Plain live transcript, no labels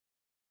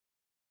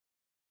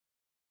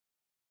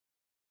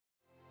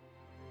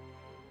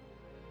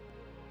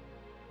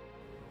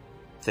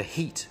The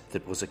heat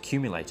that was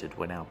accumulated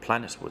when our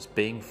planet was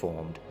being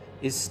formed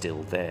is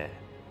still there,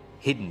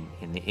 hidden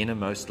in the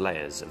innermost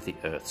layers of the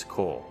Earth's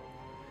core,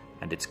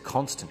 and it's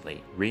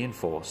constantly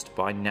reinforced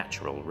by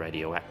natural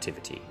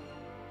radioactivity.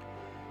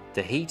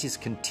 The heat is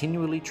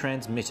continually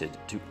transmitted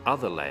to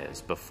other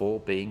layers before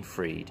being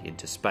freed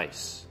into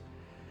space.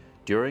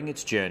 During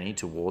its journey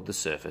toward the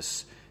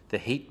surface, the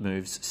heat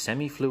moves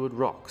semi-fluid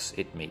rocks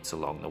it meets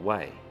along the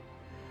way.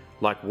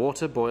 Like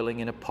water boiling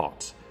in a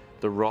pot,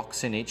 the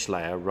rocks in each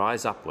layer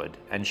rise upward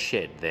and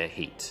shed their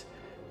heat.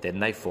 Then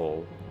they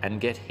fall and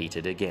get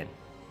heated again.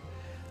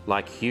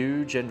 Like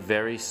huge and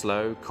very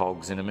slow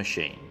cogs in a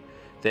machine,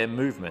 their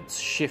movements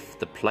shift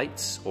the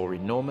plates or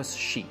enormous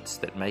sheets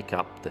that make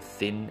up the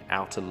thin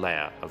outer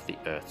layer of the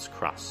Earth's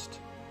crust.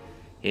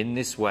 In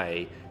this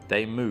way,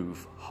 they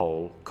move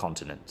whole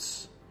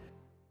continents.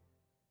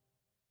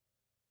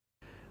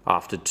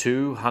 After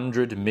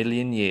 200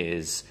 million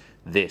years,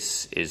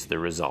 this is the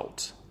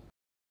result.